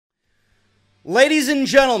Ladies and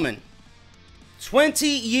gentlemen, 20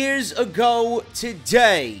 years ago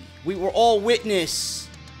today, we were all witness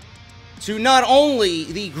to not only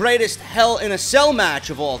the greatest Hell in a Cell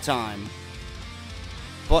match of all time,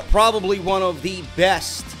 but probably one of the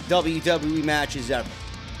best WWE matches ever.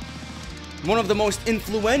 One of the most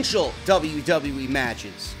influential WWE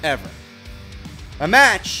matches ever. A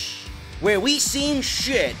match where we seen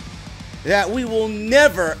shit that we will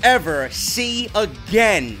never ever see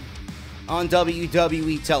again on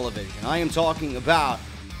WWE television. I am talking about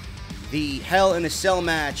the Hell in a Cell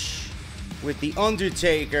match with The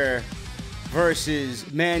Undertaker versus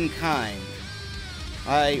Mankind.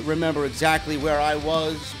 I remember exactly where I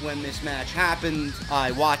was when this match happened.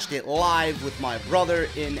 I watched it live with my brother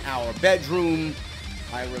in our bedroom.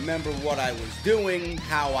 I remember what I was doing,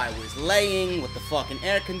 how I was laying with the fucking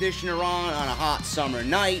air conditioner on a hot summer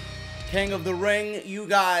night. King of the Ring, you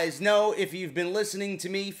guys know, if you've been listening to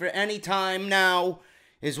me for any time now,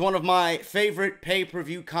 is one of my favorite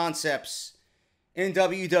pay-per-view concepts in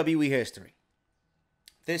WWE history.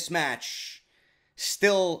 This match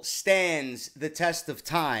still stands the test of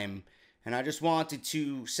time, and I just wanted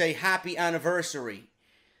to say happy anniversary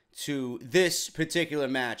to this particular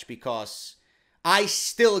match because I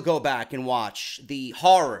still go back and watch the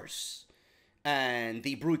horrors and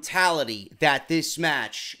the brutality that this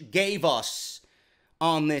match gave us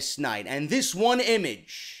on this night. And this one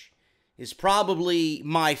image is probably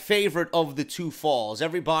my favorite of the two falls.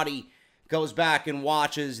 Everybody goes back and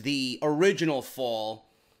watches the original fall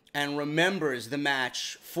and remembers the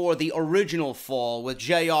match for the original fall with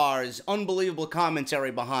JR's unbelievable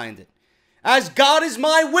commentary behind it. As God is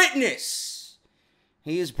my witness,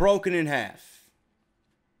 he is broken in half.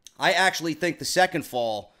 I actually think the second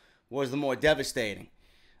fall was the more devastating.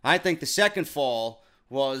 I think the second fall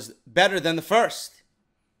was better than the first.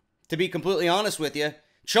 To be completely honest with you,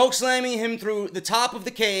 chokeslamming him through the top of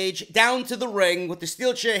the cage, down to the ring, with the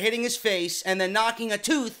steel chair hitting his face, and then knocking a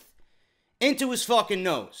tooth into his fucking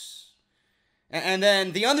nose. And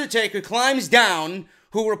then The Undertaker climbs down,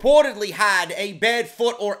 who reportedly had a bad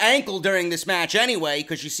foot or ankle during this match anyway,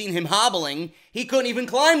 because you've seen him hobbling. He couldn't even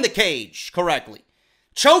climb the cage correctly.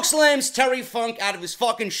 Chokeslams Terry Funk out of his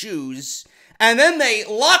fucking shoes, and then they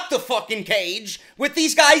lock the fucking cage with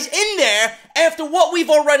these guys in there after what we've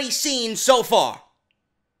already seen so far.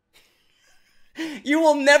 You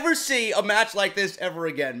will never see a match like this ever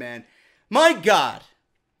again, man. My God.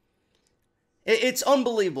 It's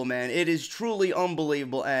unbelievable, man. It is truly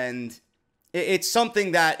unbelievable, and it's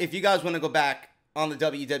something that if you guys want to go back on the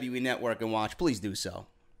WWE Network and watch, please do so.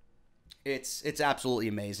 It's absolutely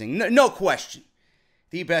amazing. No question.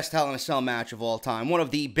 The best Hell in a Cell match of all time. One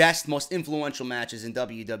of the best, most influential matches in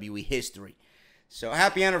WWE history. So,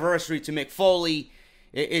 happy anniversary to Mick Foley.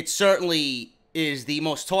 It certainly is the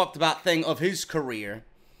most talked about thing of his career.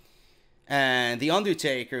 And The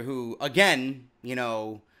Undertaker, who, again, you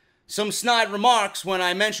know, some snide remarks when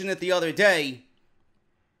I mentioned it the other day,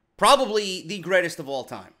 probably the greatest of all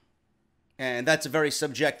time. And that's a very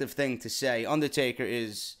subjective thing to say. Undertaker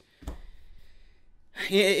is...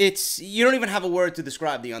 you don't even have a word to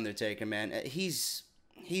describe The Undertaker, man. He's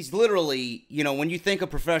literally, you know, when you think of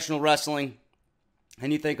professional wrestling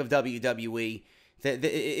and you think of WWE,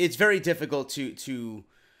 it's very difficult to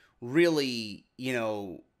really, you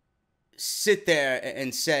know, sit there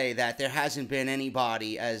and say that there hasn't been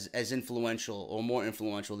anybody as influential or more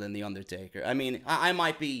influential than The Undertaker. I mean, I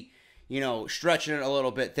might be, you know, stretching it a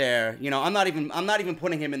little bit there. You know, I'm not even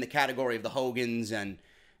putting him in the category of the Hogans and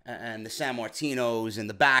the San Martinos and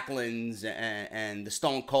the Backlunds and the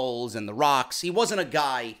Stone Colds and the Rocks. He wasn't a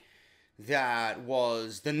guy that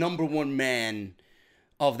was the number one man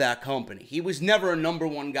of that company. He was never a number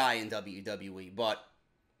one guy in WWE, but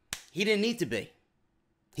he didn't need to be.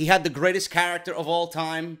 He had the greatest character of all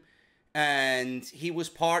time, and he was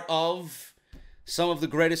part of some of the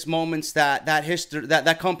greatest moments that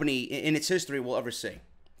company in its history will ever see.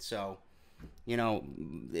 So... you know,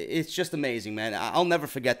 it's just amazing, man. I'll never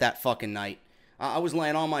forget that fucking night. I was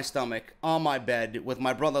laying on my stomach, on my bed, with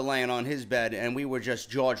my brother laying on his bed, and we were just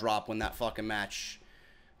jaw-dropped when that fucking match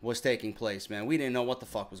was taking place, man. We didn't know what the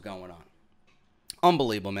fuck was going on.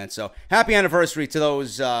 Unbelievable, man. So, happy anniversary to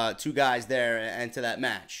those two guys there and to that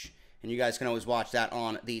match. And you guys can always watch that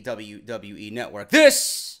on the WWE Network.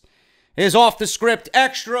 This is Off the Script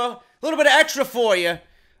Extra. A little bit of extra for you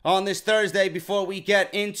on this Thursday before we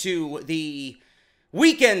get into the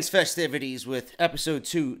weekend's festivities with episode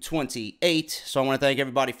 228. So I want to thank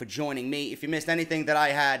everybody for joining me. If you missed anything that I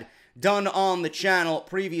had done on the channel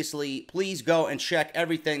previously, please go and check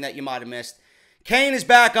everything that you might have missed. Kane is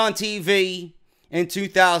back on TV in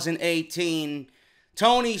 2018.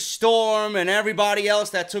 Tony Storm, and everybody else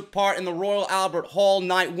that took part in the Royal Albert Hall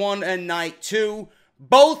Night 1 and Night 2.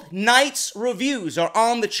 Both nights' reviews are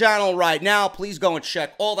on the channel right now. Please go and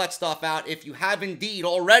check all that stuff out if you have indeed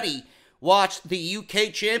already watched the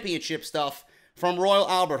UK Championship stuff from Royal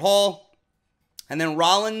Albert Hall. And then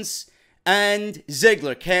Rollins and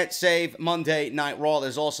Ziggler can't save Monday Night Raw.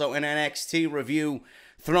 There's also an NXT review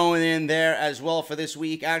thrown in there as well for this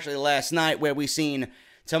week. Actually, last night, where we seen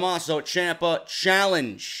Tommaso Ciampa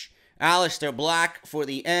challenge Aleister Black for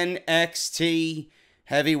the NXT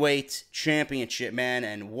Heavyweight Championship, man.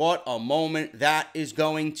 And what a moment that is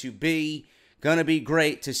going to be. Gonna be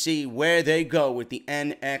great to see where they go with the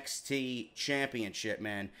NXT Championship,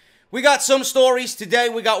 man. We got some stories today.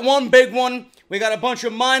 We got one big one. We got a bunch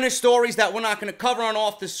of minor stories that we're not going to cover on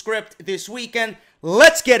Off the Script this weekend.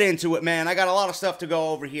 Let's get into it, man. I got a lot of stuff to go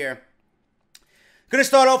over here. Gonna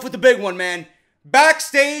start off with the big one, man.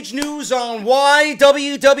 Backstage news on why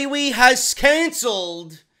WWE has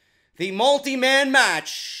canceled the multi-man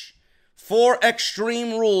match for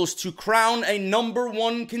Extreme Rules to crown a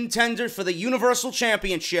 #1 contender for the Universal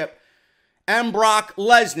Championship and Brock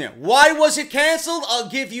Lesnar. Why was it canceled? I'll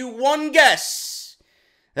give you one guess.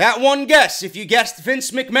 That one guess, if you guessed Vince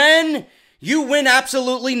McMahon, you win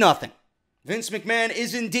absolutely nothing. Vince McMahon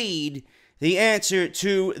is indeed the answer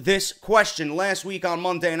to this question. Last week on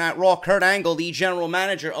Monday Night Raw, Kurt Angle, the general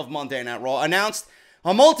manager of Monday Night Raw, announced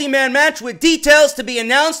a multi-man match with details to be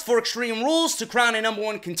announced for Extreme Rules to crown a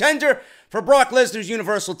 #1 contender for Brock Lesnar's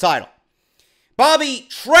Universal title. Bobby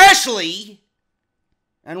Trashley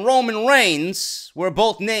and Roman Reigns were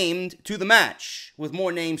both named to the match, with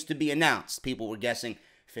more names to be announced. People were guessing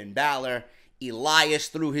Finn Balor. Elias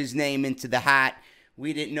threw his name into the hat.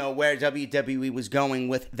 We didn't know where WWE was going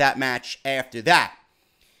with that match after that.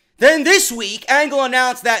 Then this week, Angle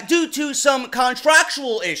announced that due to some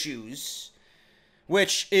contractual issues,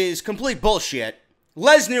 which is complete bullshit,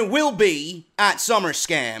 Lesnar will be at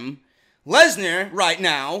SummerSlam. Lesnar, right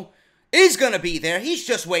now, is going to be there. He's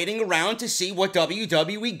just waiting around to see what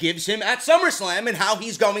WWE gives him at SummerSlam and how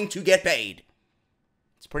he's going to get paid.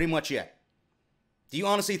 That's pretty much it. Do you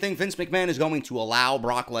honestly think Vince McMahon is going to allow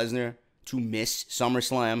Brock Lesnar to miss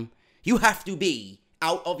SummerSlam? You have to be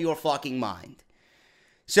out of your fucking mind.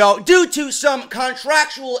 So, due to some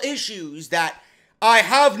contractual issues that I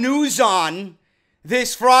have news on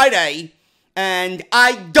this Friday, and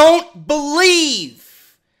I don't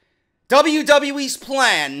believe WWE's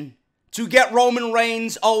plan to get Roman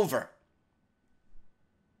Reigns over.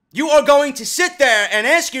 You are going to sit there and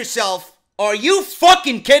ask yourself, are you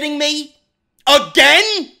fucking kidding me?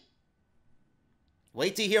 Again?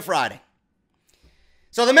 Wait till you hear Friday.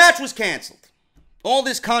 So the match was canceled. All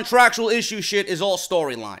this contractual issue shit is all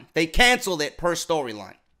storyline. They canceled it per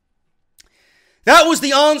storyline. That was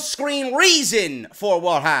the on-screen reason for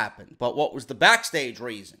what happened. But what was the backstage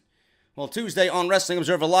reason? Well, Tuesday on Wrestling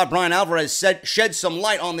Observer Live, Bryan Alvarez shed some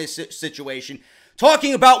light on this situation,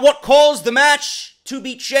 talking about what caused the match to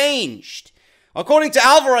be changed. According to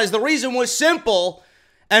Alvarez, the reason was simple,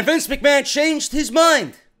 and Vince McMahon changed his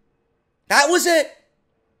mind. That was it.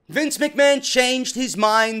 Vince McMahon changed his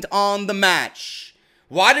mind on the match.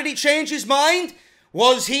 Why did he change his mind?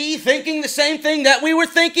 Was he thinking the same thing that we were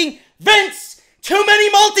thinking? Vince, too many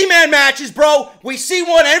multi-man matches, bro. We see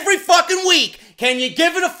one every fucking week. Can you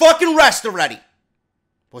give it a fucking rest already?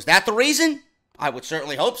 Was that the reason? I would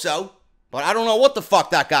certainly hope so. But I don't know what the fuck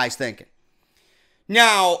that guy's thinking.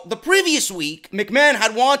 Now, the previous week, McMahon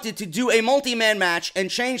had wanted to do a multi-man match and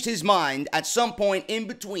changed his mind at some point in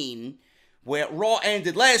between where Raw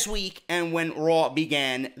ended last week and when Raw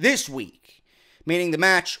began this week. Meaning the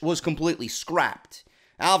match was completely scrapped.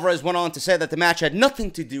 Alvarez went on to say that the match had nothing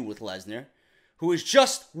to do with Lesnar, who is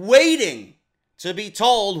just waiting to be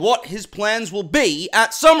told what his plans will be at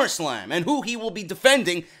SummerSlam and who he will be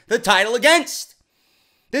defending the title against.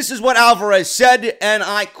 This is what Alvarez said, and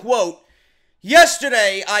I quote,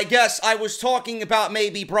 "Yesterday, I guess I was talking about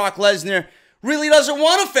maybe Brock Lesnar really doesn't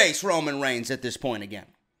want to face Roman Reigns at this point again."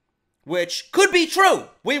 Which could be true.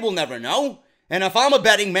 We will never know. And if I'm a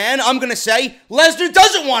betting man, I'm going to say Lesnar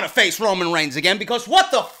doesn't want to face Roman Reigns again, because what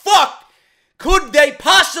the fuck could they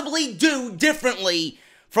possibly do differently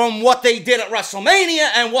from what they did at WrestleMania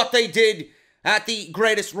and what they did at the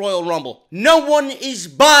Greatest Royal Rumble? No one is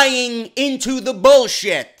buying into the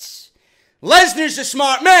bullshit. Lesnar's a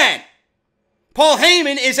smart man. Paul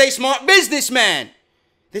Heyman is a smart businessman.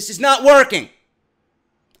 This is not working.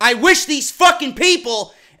 I wish these fucking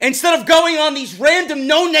people, instead of going on these random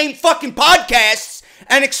no-name fucking podcasts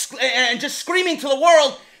and just screaming to the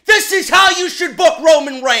world, this is how you should book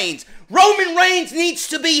Roman Reigns. Roman Reigns needs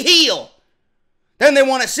to be heel. Then they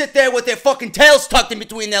want to sit there with their fucking tails tucked in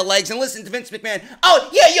between their legs and listen to Vince McMahon.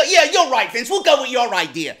 Oh, yeah, you're right, Vince. We'll go with your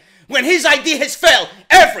idea. When his idea has failed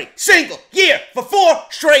every single year for 4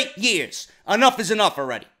 straight years. Enough is enough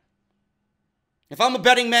already. If I'm a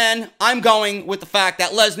betting man, I'm going with the fact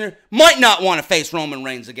that Lesnar might not want to face Roman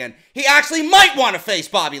Reigns again. He actually might want to face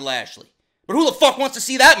Bobby Lashley. But who the fuck wants to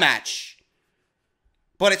see that match?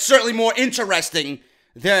 But it's certainly more interesting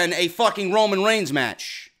than a fucking Roman Reigns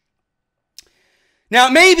match. Now,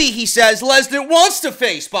 maybe, he says, Lesnar wants to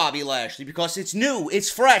face Bobby Lashley because it's new, it's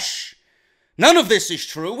fresh. None of this is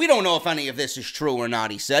true. We don't know if any of this is true or not,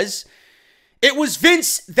 he says. It was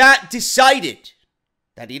Vince that decided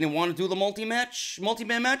that he didn't want to do the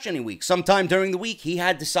multi-man match any week. Sometime during the week, he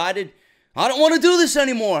had decided, I don't want to do this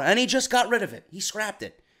anymore, and he just got rid of it. He scrapped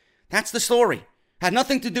it. That's the story. Had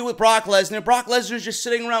nothing to do with Brock Lesnar. Brock Lesnar is just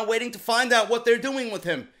sitting around waiting to find out what they're doing with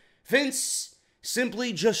him. Vince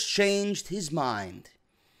simply just changed his mind.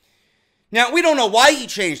 Now, we don't know why he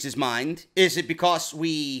changed his mind. Is it because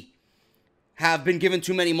we have been given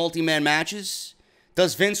too many multi-man matches?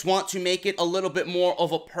 Does Vince want to make it a little bit more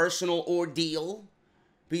of a personal ordeal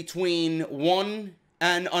between one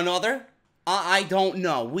and another? I don't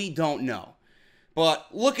know. We don't know. But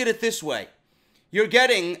look at it this way. You're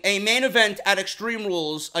getting a main event at Extreme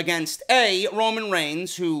Rules against A, Roman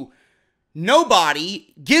Reigns, who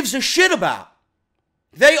nobody gives a shit about.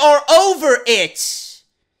 They are over it.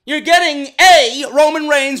 You're getting A, Roman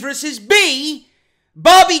Reigns versus B,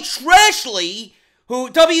 Bobby Trashley, who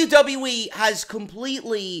WWE has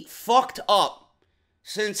completely fucked up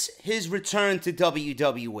since his return to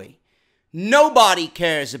WWE. Nobody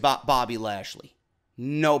cares about Bobby Lashley.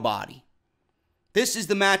 Nobody. This is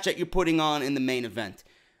the match that you're putting on in the main event.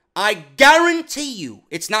 I guarantee you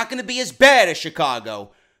it's not going to be as bad as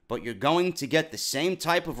Chicago, but you're going to get the same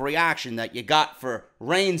type of reaction that you got for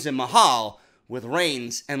Reigns and Mahal with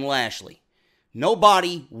Reigns and Lashley.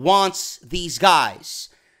 Nobody wants these guys.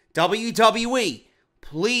 WWE,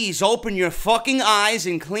 please open your fucking eyes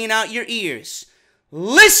and clean out your ears.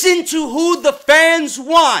 Listen to who the fans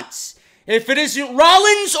want. If it isn't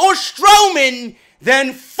Rollins or Strowman,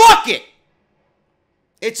 then fuck it.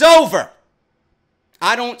 It's over.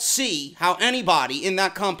 I don't see how anybody in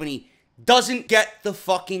that company doesn't get the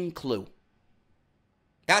fucking clue.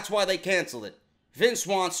 That's why they canceled it. Vince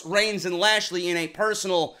wants Reigns and Lashley in a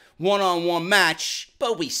personal one-on-one match,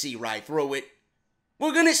 but we see right through it.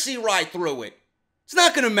 We're gonna see right through it. It's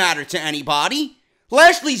not gonna matter to anybody.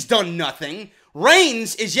 Lashley's done nothing.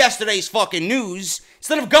 Reigns is yesterday's fucking news.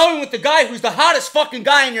 Instead of going with the guy who's the hottest fucking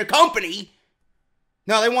guy in your company.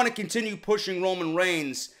 Now they want to continue pushing Roman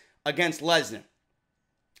Reigns against Lesnar.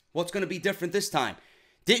 What's going to be different this time?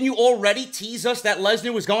 Didn't you already tease us that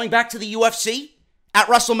Lesnar was going back to the UFC at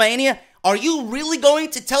WrestleMania? Are you really going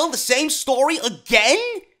to tell the same story again?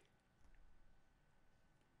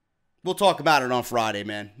 We'll talk about it on Friday,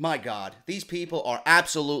 man. My God, these people are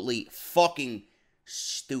absolutely fucking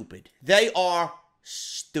stupid. They are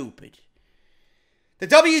stupid. The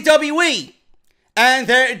WWE and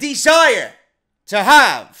their desire to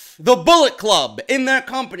have the Bullet Club in their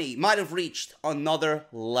company might have reached another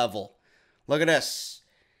level. Look at this.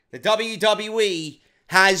 The WWE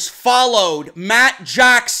has followed Matt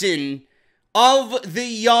Jackson of the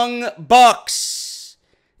Young Bucks.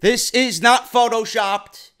 This is not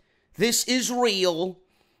photoshopped. This is real.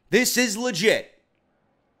 This is legit.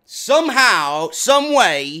 Somehow, some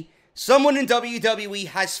way, someone in WWE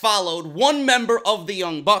has followed one member of the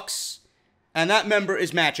Young Bucks, and that member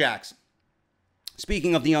is Matt Jackson.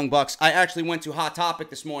 Speaking of the Young Bucks, I actually went to Hot Topic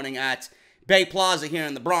this morning at Bay Plaza here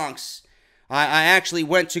in the Bronx. I actually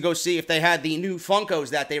went to go see if they had the new Funkos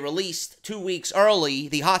that they released 2 weeks early,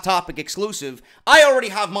 the Hot Topic exclusive. I already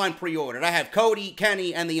have mine pre-ordered. I have Cody,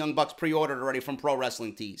 Kenny, and the Young Bucks pre-ordered already from Pro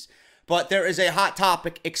Wrestling Tees. But there is a Hot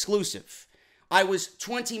Topic exclusive. I was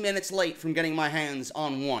 20 minutes late from getting my hands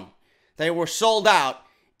on one. They were sold out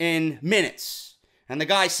in minutes. And the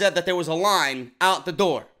guy said that there was a line out the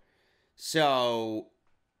door. So,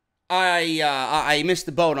 I missed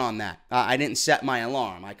the boat on that. I didn't set my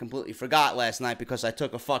alarm. I completely forgot last night because I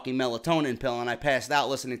took a fucking melatonin pill and I passed out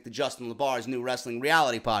listening to Justin LaBar's new wrestling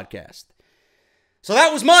reality podcast. So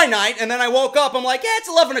that was my night, and then I woke up, I'm like, yeah, it's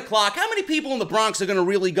 11 o'clock. How many people in the Bronx are going to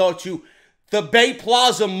really go to the Bay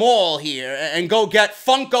Plaza Mall here and go get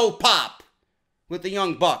Funko Pop with the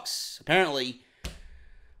Young Bucks? Apparently,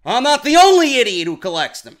 I'm not the only idiot who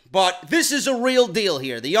collects them, but this is a real deal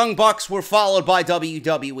here. The Young Bucks were followed by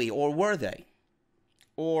WWE, or were they?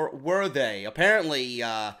 Or were they? Apparently,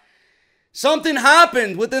 Something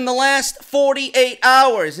happened within the last 48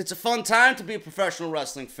 hours. It's a fun time to be a professional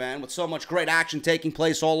wrestling fan with so much great action taking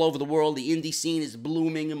place all over the world. The indie scene is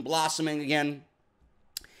blooming and blossoming again.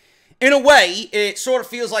 In a way, it sort of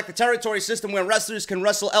feels like the territory system where wrestlers can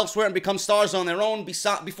wrestle elsewhere and become stars on their own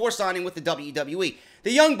before signing with the WWE.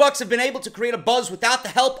 The Young Bucks have been able to create a buzz without the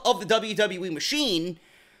help of the WWE machine,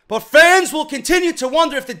 but fans will continue to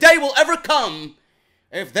wonder if the day will ever come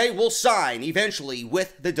if they will sign eventually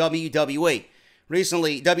with the WWE.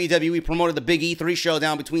 Recently, WWE promoted the Big E3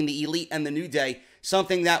 showdown between the Elite and the New Day,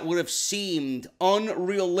 something that would have seemed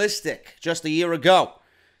unrealistic just a year ago.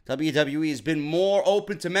 WWE has been more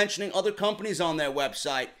open to mentioning other companies on their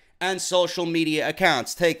website and social media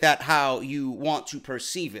accounts. Take that how you want to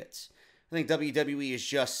perceive it. I think WWE is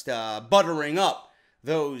just buttering up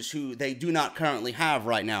those who they do not currently have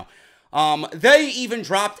right now. They even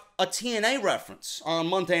dropped a TNA reference on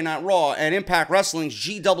Monday Night Raw, and Impact Wrestling's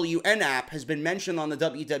GWN app has been mentioned on the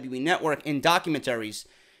WWE Network in documentaries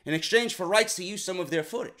in exchange for rights to use some of their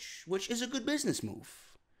footage, which is a good business move.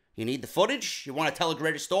 You need the footage? You want to tell a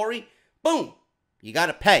greater story? Boom. You got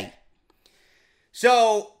to pay.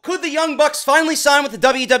 So, could the Young Bucks finally sign with the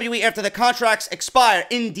WWE after the contracts expire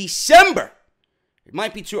in December? It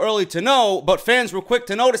might be too early to know, but fans were quick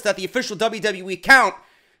to notice that the official WWE account,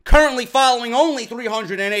 currently following only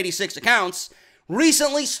 386 accounts,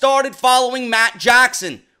 recently started following Matt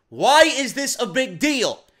Jackson. Why is this a big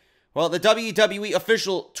deal? Well, the WWE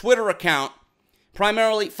official Twitter account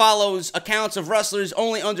primarily follows accounts of wrestlers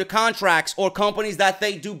only under contracts or companies that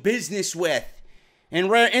they do business with. In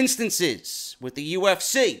rare instances, with the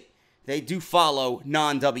UFC, they do follow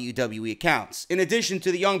non-WWE accounts. In addition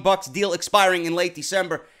to the Young Bucks deal expiring in late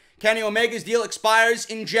December, Kenny Omega's deal expires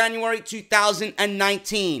in January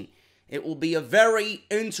 2019. It will be a very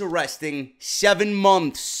interesting 7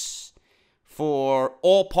 months for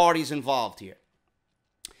all parties involved here.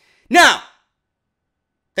 Now,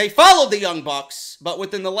 they followed the Young Bucks, but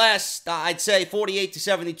within the last, I'd say, 48 to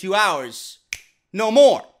 72 hours, no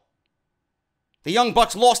more. The Young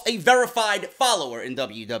Bucks lost a verified follower in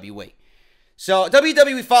WWE. So,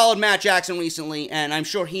 WWE followed Matt Jackson recently, and I'm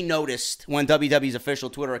sure he noticed when WWE's official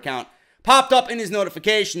Twitter account popped up in his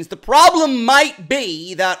notifications. The problem might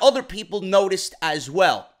be that other people noticed as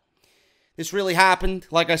well. This really happened.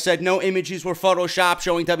 Like I said, no images were photoshopped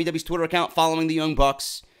showing WWE's Twitter account following the Young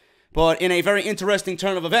Bucks. But in a very interesting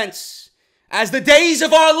turn of events, as the days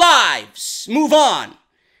of our lives move on,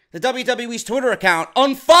 the WWE's Twitter account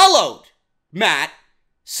unfollowed Matt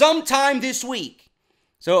sometime this week.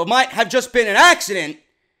 So it might have just been an accident,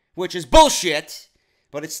 which is bullshit,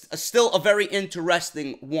 but it's still a very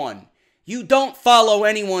interesting one. You don't follow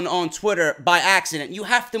anyone on Twitter by accident. You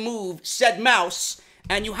have to move said mouse,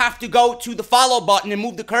 and you have to go to the follow button and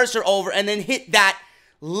move the cursor over and then hit that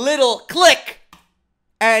little click,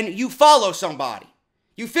 and you follow somebody.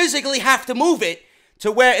 You physically have to move it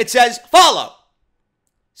to where it says follow.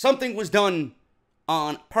 Something was done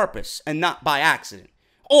on purpose and not by accident.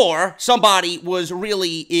 Or somebody was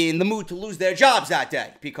really in the mood to lose their jobs that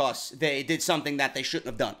day because they did something that they shouldn't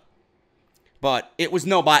have done. But it was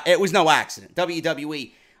no accident.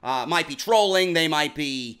 WWE might be trolling. They might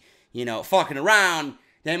be, fucking around.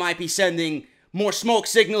 They might be sending more smoke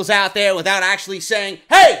signals out there without actually saying,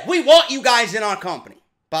 hey, we want you guys in our company,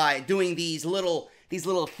 by doing these little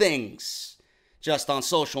things just on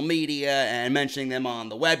social media and mentioning them on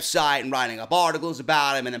the website and writing up articles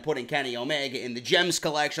about them and then putting Kenny Omega in the Gems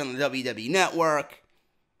collection on the WWE Network.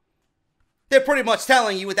 They're pretty much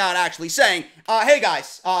telling you without actually saying, hey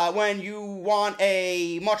guys, when you want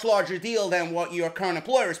a much larger deal than what your current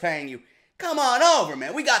employer is paying you, come on over,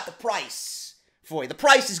 man. We got the price for you. The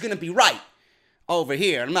price is going to be right over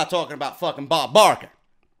here. I'm not talking about fucking Bob Barker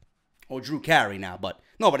or Drew Carey now, but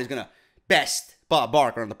nobody's going to best Bob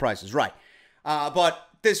Barker on The Price is Right. But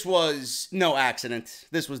this was no accident.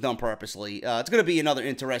 This was done purposely. It's going to be another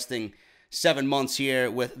interesting 7 months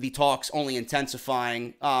here with the talks only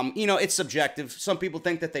intensifying. It's subjective. Some people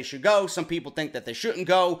think that they should go. Some people think that they shouldn't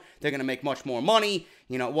go. They're going to make much more money.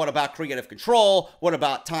 What about creative control? What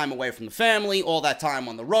about time away from the family? All that time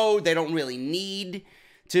on the road. They don't really need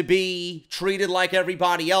to be treated like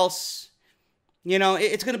everybody else.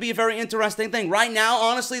 It's going to be a very interesting thing. Right now,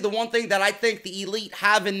 honestly, the one thing that I think the Elite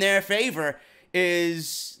have in their favor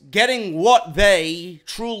is getting what they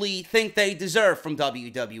truly think they deserve from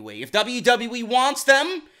WWE. If WWE wants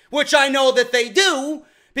them, which I know that they do,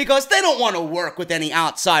 because they don't want to work with any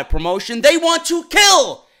outside promotion. They want to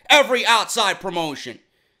kill every outside promotion.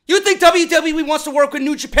 You think WWE wants to work with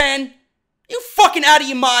New Japan? You fucking out of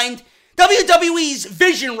your mind. WWE's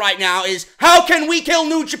vision right now is, how can we kill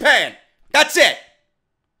New Japan? That's it.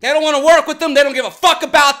 They don't want to work with them. They don't give a fuck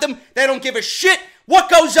about them. They don't give a shit what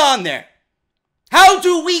goes on there. How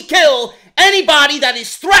do we kill anybody that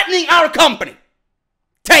is threatening our company?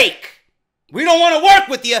 Take. We don't want to work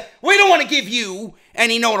with you. We don't want to give you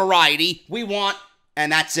any notoriety. We want,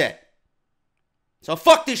 and that's it. So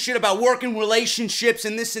fuck this shit about working relationships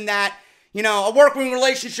and this and that. You know, a working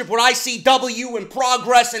relationship with ICW and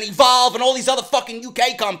Progress and Evolve and all these other fucking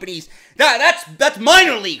UK companies. That's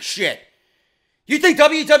minor league shit. You think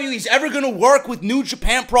WWE is ever going to work with New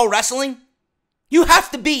Japan Pro Wrestling? You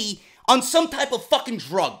have to be on some type of fucking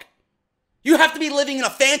drug. You have to be living in a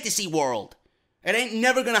fantasy world. It ain't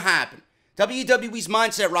never going to happen. WWE's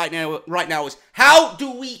mindset right now is, how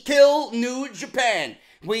do we kill New Japan?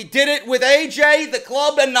 We did it with AJ, the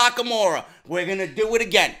Club, and Nakamura. We're going to do it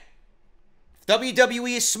again. If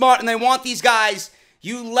WWE is smart and they want these guys,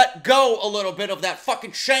 you let go a little bit of that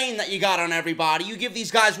fucking chain that you got on everybody. You give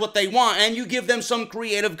these guys what they want, and you give them some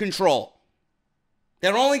creative control.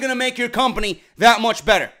 They're only going to make your company that much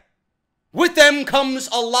better. With them comes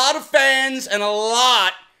a lot of fans and a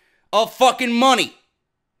lot of fucking money.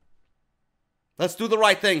 Let's do the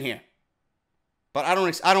right thing here. But I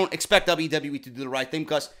don't expect WWE to do the right thing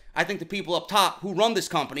because I think the people up top who run this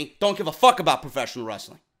company don't give a fuck about professional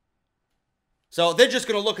wrestling. So they're just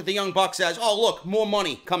going to look at the Young Bucks as, oh, look, more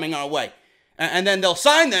money coming our way. And then they'll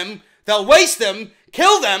sign them, they'll waste them,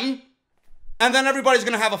 kill them, and then everybody's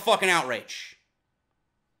going to have a fucking outrage.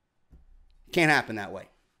 Can't happen that way.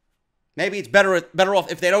 Maybe it's better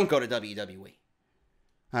off if they don't go to WWE.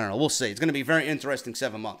 I don't know. We'll see. It's going to be a very interesting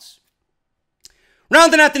 7 months.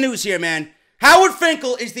 Rounding out the news here, man. Howard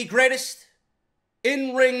Finkel is the greatest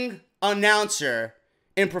in-ring announcer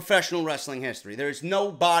in professional wrestling history. There is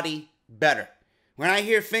nobody better. When I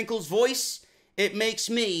hear Finkel's voice, it makes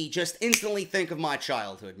me just instantly think of my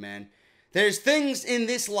childhood, man. There's things in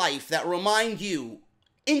this life that remind you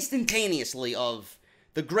instantaneously of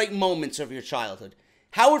the great moments of your childhood.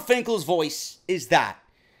 Howard Finkel's voice is that.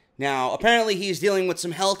 Now, apparently he is dealing with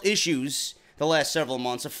some health issues the last several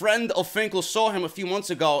months. A friend of Finkel saw him a few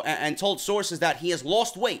months ago and told sources that he has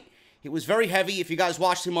lost weight. He was very heavy. If you guys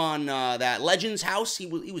watched him on that Legends House, he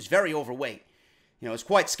was very overweight. You know, it's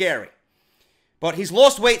quite scary. But he's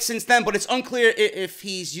lost weight since then, but it's unclear if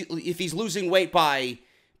he's losing weight by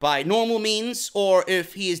normal means or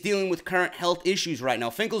if he is dealing with current health issues right now.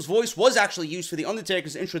 Finkel's voice was actually used for The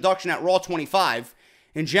Undertaker's introduction at Raw 25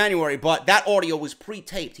 in January, but that audio was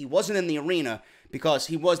pre-taped. He wasn't in the arena because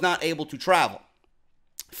he was not able to travel.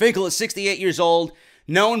 Finkel is 68 years old,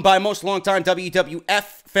 known by most longtime WWF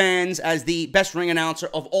fans as the best ring announcer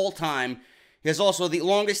of all time. He is also the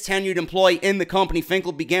longest tenured employee in the company.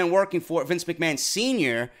 Finkel began working for Vince McMahon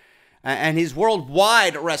Sr. And his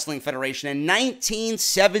Worldwide Wrestling Federation in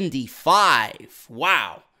 1975.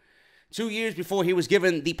 Wow. 2 years before he was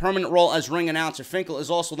given the permanent role as ring announcer. Finkel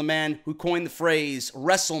is also the man who coined the phrase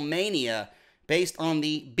WrestleMania based on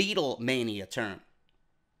the Beatlemania term.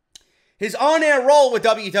 His on-air role with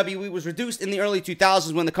WWE was reduced in the early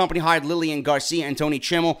 2000s when the company hired Lillian Garcia and Tony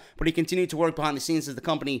Chimmel, but he continued to work behind the scenes as the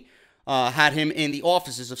company had him in the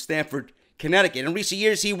offices of Stamford, Connecticut. In recent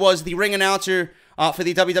years, he was the ring announcer for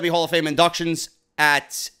the WWE Hall of Fame inductions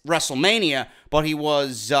at WrestleMania, but he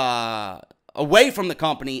was away from the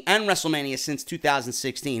company and WrestleMania since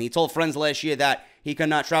 2016. He told friends last year that he could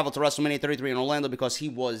not travel to WrestleMania 33 in Orlando because he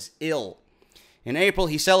was ill. In April,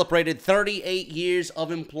 he celebrated 38 years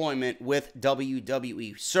of employment with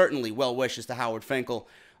WWE. Certainly well wishes to Howard Finkel.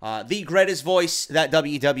 The greatest voice that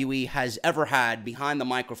WWE has ever had behind the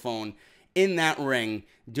microphone in that ring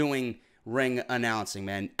doing ring announcing,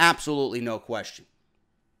 man. Absolutely no question.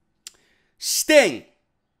 Sting.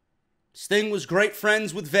 Sting was great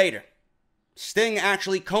friends with Vader. Sting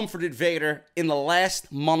actually comforted Vader in the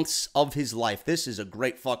last months of his life. This is a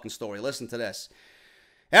great fucking story. Listen to this.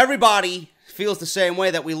 Everybody feels the same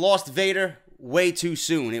way that we lost Vader way too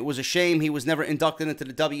soon. It was a shame he was never inducted into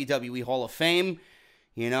the WWE Hall of Fame.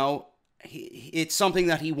 You know, it's something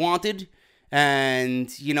that he wanted.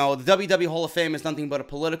 And, you know, the WWE Hall of Fame is nothing but a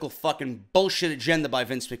political fucking bullshit agenda by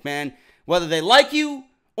Vince McMahon. Whether they like you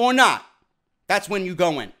or not, that's when you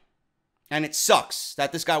go in. And it sucks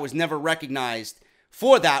that this guy was never recognized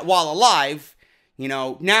for that while alive. You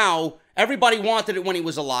know, now everybody wanted it when he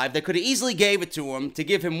was alive. They could have easily gave it to him to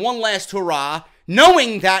give him one last hurrah,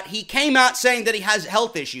 knowing that he came out saying that he has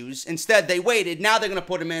health issues. Instead, they waited. Now they're going to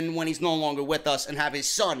put him in when he's no longer with us and have his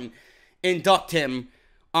son induct him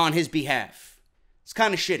on his behalf. It's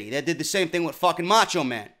kind of shitty. They did the same thing with fucking Macho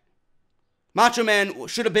Man. Macho Man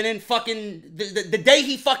should have been in fucking... The day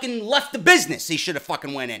he fucking left the business, he should have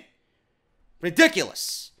fucking went in.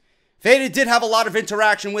 Ridiculous. Vader did have a lot of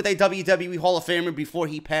interaction with a WWE Hall of Famer before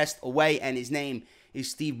he passed away, and his name is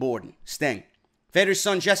Steve Borden, Sting. Vader's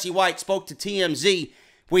son, Jesse White, spoke to TMZ,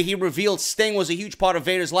 where he revealed Sting was a huge part of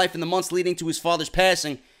Vader's life in the months leading to his father's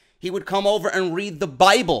passing. He would come over and read the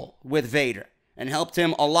Bible with Vader, and helped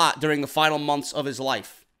him a lot during the final months of his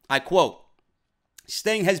life. I quote,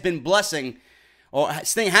 Sting has been a blessing,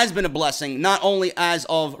 not only as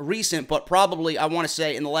of recent, but probably, I want to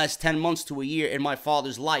say, in the last 10 months to a year in my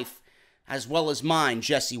father's life, as well as mine,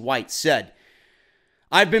 Jesse White said.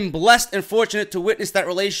 I've been blessed and fortunate to witness that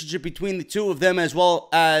relationship between the two of them, as well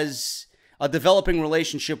as a developing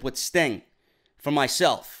relationship with Sting for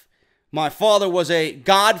myself. My father was a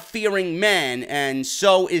God-fearing man, and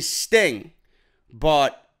so is Sting.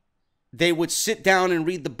 But they would sit down and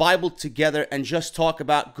read the Bible together and just talk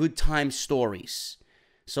about good time stories.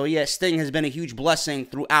 So yeah, Sting has been a huge blessing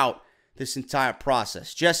throughout this entire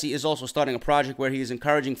process. Jesse is also starting a project where he is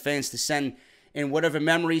encouraging fans to send in whatever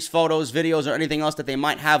memories, photos, videos, or anything else that they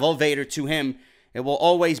might have of Vader to him. It will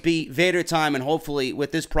always be Vader time, and hopefully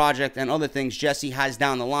with this project and other things Jesse has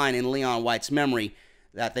down the line in Leon White's memory,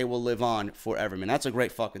 that they will live on forever, man. That's a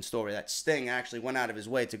great fucking story. That Sting actually went out of his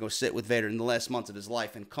way to go sit with Vader in the last months of his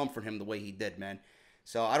life and comfort him the way he did, man.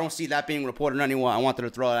 So I don't see that being reported anywhere. I wanted to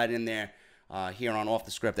throw that in there here on Off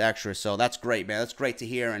the Script Extra. So that's great, man. That's great to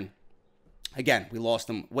hear. And again, we lost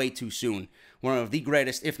him way too soon. One of the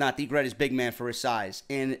greatest, if not the greatest big man for his size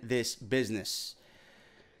in this business.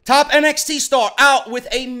 Top NXT star out with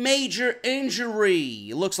a major injury.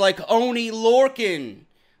 It looks like Oney Lorcan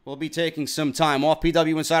will be taking some time off.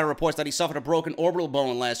 PW Insider reports that he suffered a broken orbital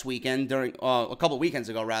bone last weekend, during a couple weekends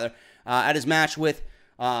ago, rather, at his match with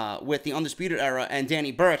the Undisputed Era and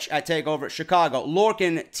Danny Burch at TakeOver Chicago.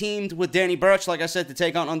 Lorcan teamed with Danny Burch, like I said, to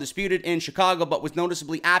take on Undisputed in Chicago, but was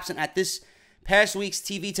noticeably absent at this past week's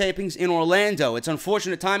TV tapings in Orlando. It's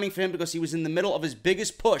unfortunate timing for him because he was in the middle of his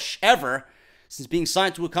biggest push ever since being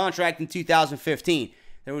signed to a contract in 2015.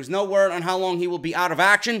 There was no word on how long he will be out of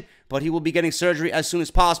action, but he will be getting surgery as soon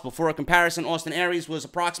as possible. For a comparison, Austin Aries was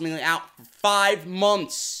approximately out for 5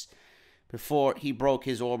 months before he broke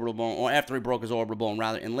his orbital bone, or after he broke his orbital bone,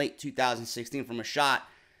 rather, in late 2016 from a shot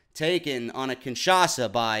taken on a Kinshasa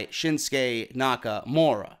by Shinsuke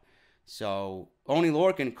Nakamura. So Oney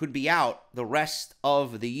Lorcan could be out the rest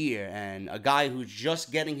of the year, and a guy who's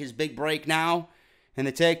just getting his big break now in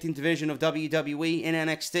the tag team division of WWE in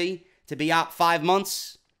NXT, to be out 5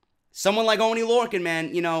 months. Someone like Oney Lorcan,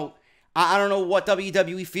 man, you know, I don't know what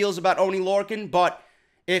WWE feels about Oney Lorcan, but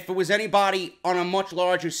if it was anybody on a much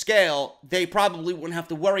larger scale, they probably wouldn't have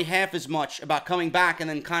to worry half as much about coming back and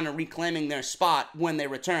then kind of reclaiming their spot when they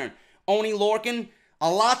return. Oney Lorcan,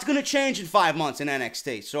 a lot's going to change in 5 months in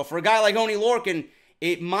NXT. So for a guy like Oney Lorcan,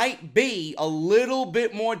 it might be a little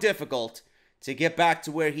bit more difficult to get back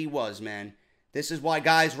to where he was, man. This is why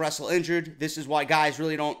guys wrestle injured. This is why guys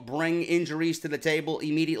really don't bring injuries to the table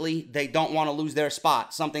immediately. They don't want to lose their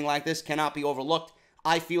spot. Something like this cannot be overlooked.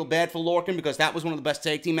 I feel bad for Lorcan because that was one of the best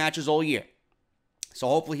tag team matches all year. So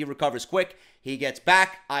hopefully he recovers quick. He gets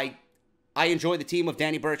back. I enjoy the team of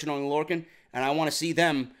Danny Burch and Oney Lorcan, and I want to see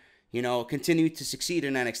them, you know, continue to succeed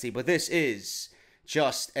in NXT. But this is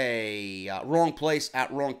just a wrong place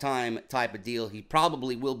at wrong time type of deal. He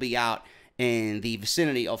probably will be out in the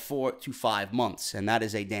vicinity of 4 to 5 months, and that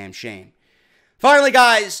is a damn shame. Finally,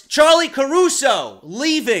 guys, Charlie Caruso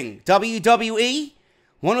leaving WWE.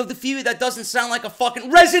 One of the few that doesn't sound like a fucking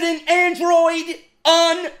resident android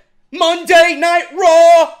on Monday Night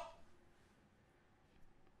Raw.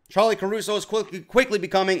 Charlie Caruso is quickly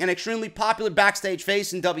becoming an extremely popular backstage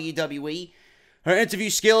face in WWE. Her interview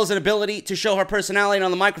skills and ability to show her personality on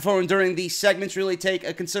the microphone during these segments really take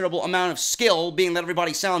a considerable amount of skill, being that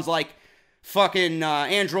everybody sounds like fucking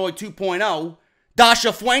Android 2.0.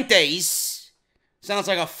 Dasha Fuentes sounds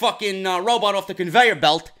like a fucking robot off the conveyor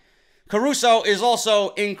belt. Caruso is also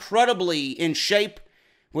incredibly in shape,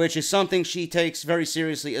 which is something she takes very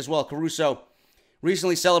seriously as well. Caruso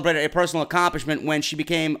recently celebrated a personal accomplishment when she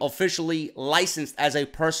became officially licensed as a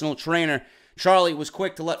personal trainer. Charlie was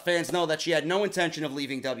quick to let fans know that she had no intention of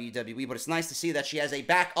leaving WWE, but it's nice to see that she has a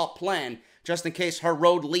backup plan just in case her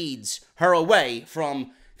road leads her away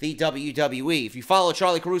from the WWE. If you follow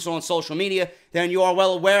Charlie Caruso on social media, then you are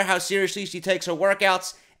well aware how seriously she takes her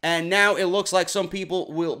workouts, and now it looks like some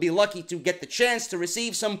people will be lucky to get the chance to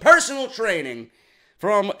receive some personal training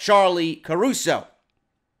from Charlie Caruso.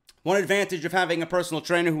 One advantage of having a personal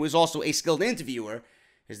trainer who is also a skilled interviewer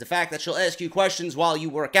is the fact that she'll ask you questions while you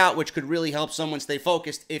work out, which could really help someone stay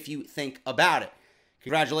focused if you think about it.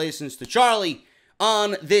 Congratulations to Charlie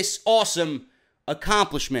on this awesome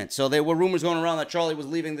accomplishment. So there were rumors going around that Charlie was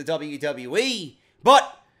leaving the WWE,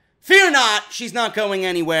 but fear not, she's not going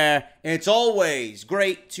anywhere. It's always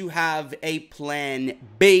great to have a plan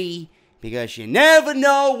B, because you never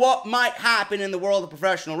know what might happen in the world of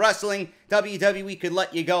professional wrestling. WWE could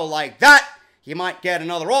let you go like that. You might get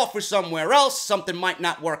another offer somewhere else. Something might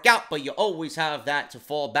not work out, but you always have that to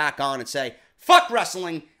fall back on and say, fuck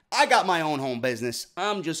wrestling. I got my own home business.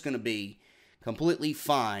 I'm just going to be completely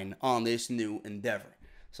fine on this new endeavor.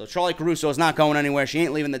 So Charlie Caruso is not going anywhere. She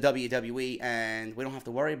ain't leaving the WWE, and we don't have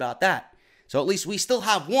to worry about that. So at least we still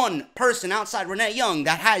have one person outside Renee Young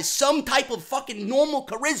that has some type of fucking normal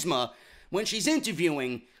charisma when she's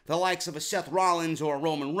interviewing the likes of a Seth Rollins or a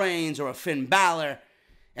Roman Reigns or a Finn Balor.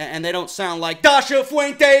 And they don't sound like Dasha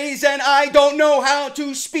Fuentes, and I don't know how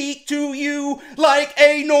to speak to you like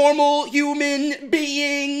a normal human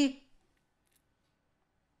being.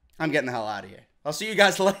 I'm getting the hell out of here. I'll see you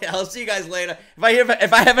guys later.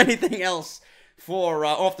 If I have anything else for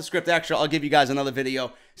Off the Script Extra, I'll give you guys another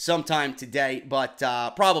video sometime today. But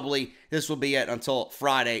probably this will be it until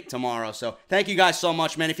Friday tomorrow. So thank you guys so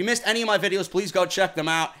much, man. If you missed any of my videos, please go check them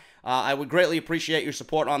out. I would greatly appreciate your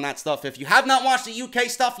support on that stuff. If you have not watched the UK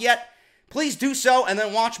stuff yet, please do so, and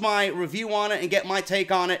then watch my review on it and get my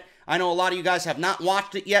take on it. I know a lot of you guys have not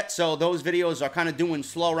watched it yet, so those videos are kind of doing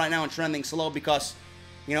slow right now and trending slow because,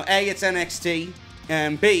 you know, A, it's NXT,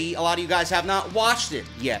 and B, a lot of you guys have not watched it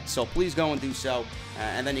yet. So please go and do so.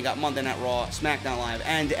 And then you got Monday Night Raw, SmackDown Live,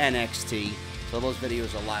 and NXT. So those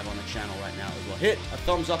videos are live on the channel right now as well. Hit a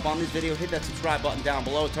thumbs up on this video. Hit that subscribe button down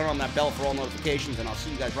below. Turn on that bell for all notifications. And I'll see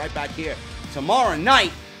you guys right back here tomorrow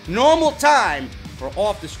night, normal time, for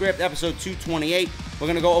Off the Script, episode 228. We're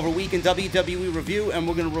going to go over week in WWE review, and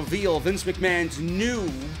we're going to reveal Vince McMahon's new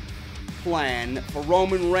plan for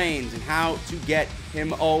Roman Reigns and how to get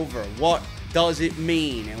him over. What does it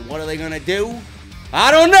mean? And what are they going to do?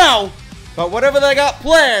 I don't know. But whatever they got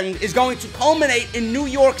planned is going to culminate in New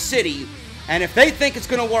York City. And if they think it's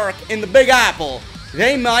going to work in the Big Apple,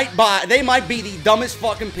 they might be the dumbest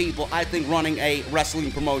fucking people, I think, running a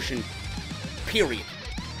wrestling promotion, period.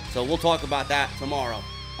 So we'll talk about that tomorrow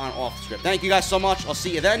on Off the Script. Thank you guys so much. I'll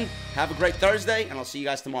see you then. Have a great Thursday, and I'll see you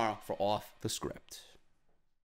guys tomorrow for Off the Script.